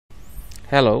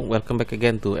Hello, welcome back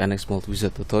again to NX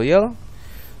Multi-Wizard tutorial.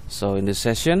 So in this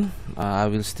session I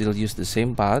will still use the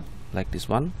same path like this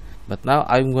one, but now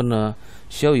I'm gonna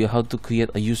show you how to create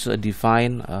a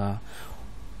user-defined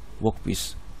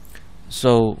workpiece.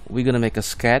 So we're gonna make a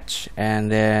sketch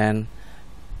and then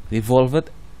revolve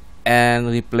it and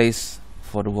replace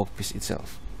for the workpiece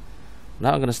itself.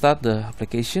 Now I'm gonna start the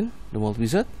application, the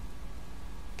Multi-Wizard.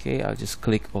 Okay, I'll just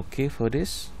click OK for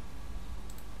this.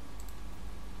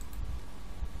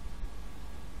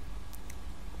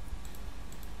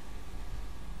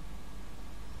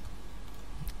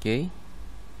 Okay,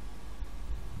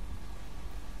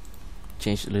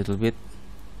 change a little bit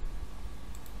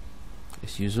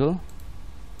as usual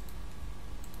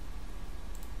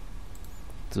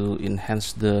to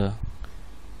enhance the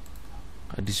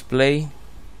display.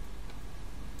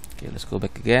 Okay, let's go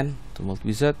back again to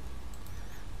Multi-Wizard,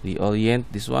 reorient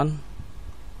this one,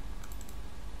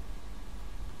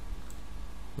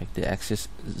 make the axis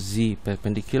Z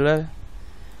perpendicular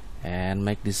and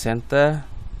make the center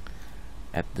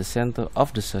at the center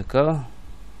of the circle.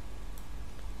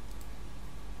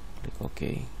 Click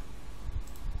OK.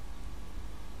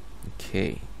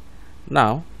 Okay,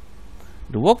 now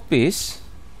the workpiece,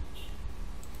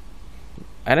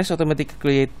 NX automatically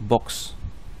create box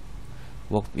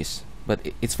workpiece, but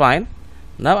it's fine.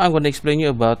 Now I'm going to explain you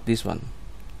about this one,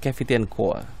 cavity and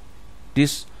core,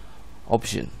 this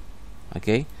option.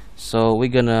 Okay, so we're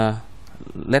gonna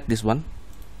let this one,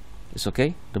 it's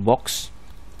okay, the box.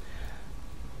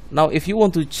 Now if you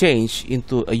want to change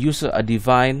into a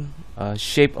user-defined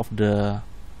shape of the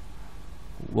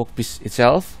workpiece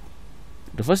itself,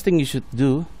 the first thing you should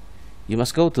do, you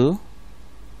must go to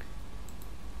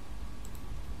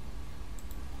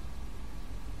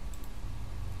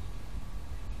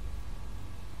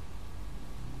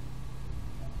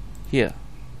here.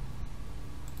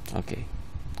 Okay,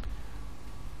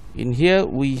 in here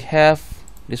we have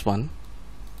this one,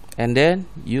 and then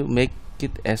you make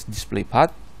it as display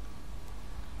path.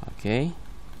 Okay,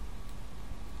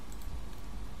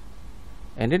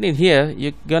 and then in here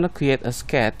you're gonna create a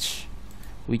sketch,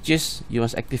 which is you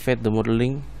must activate the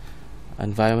modeling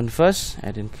environment first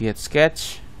and then create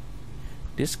sketch,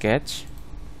 this sketch,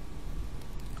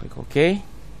 click OK,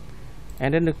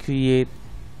 and then to create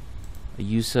a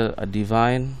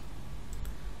user-defined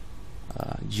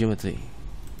geometry.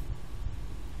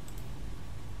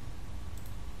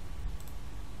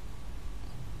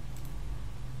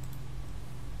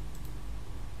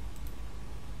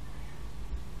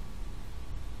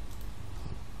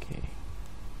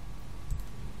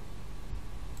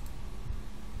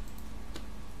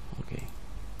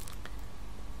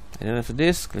 And then after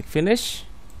this, click finish,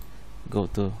 go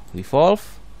to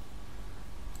revolve,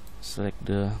 select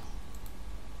the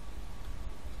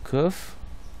curve.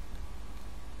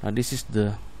 Now this is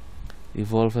the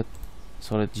revolved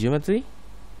solid geometry,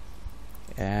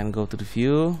 and go to the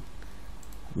view,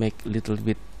 make a little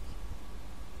bit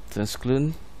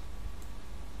translucent.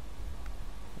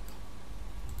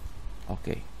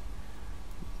 Okay,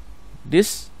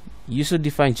 this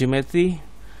user-defined geometry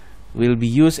will be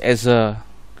used as a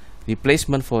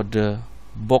replacement for the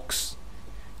box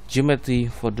geometry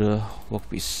for the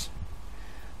workpiece.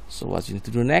 So what you need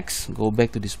to do next, go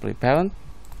back to display parent,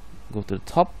 go to the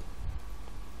top.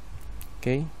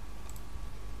 Okay,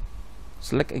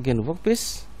 select again the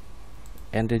workpiece,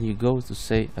 and then you go to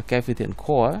say a cavity and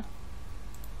core,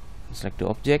 select the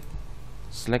object,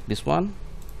 select this one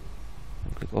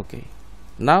and click OK.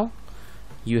 Now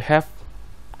you have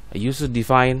a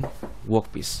user-defined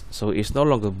workpiece, so it's no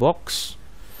longer box.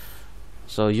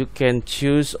 So you can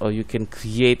choose or you can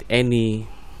create any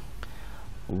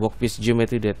workpiece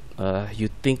geometry that you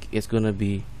think is gonna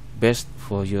be best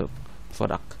for your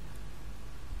product.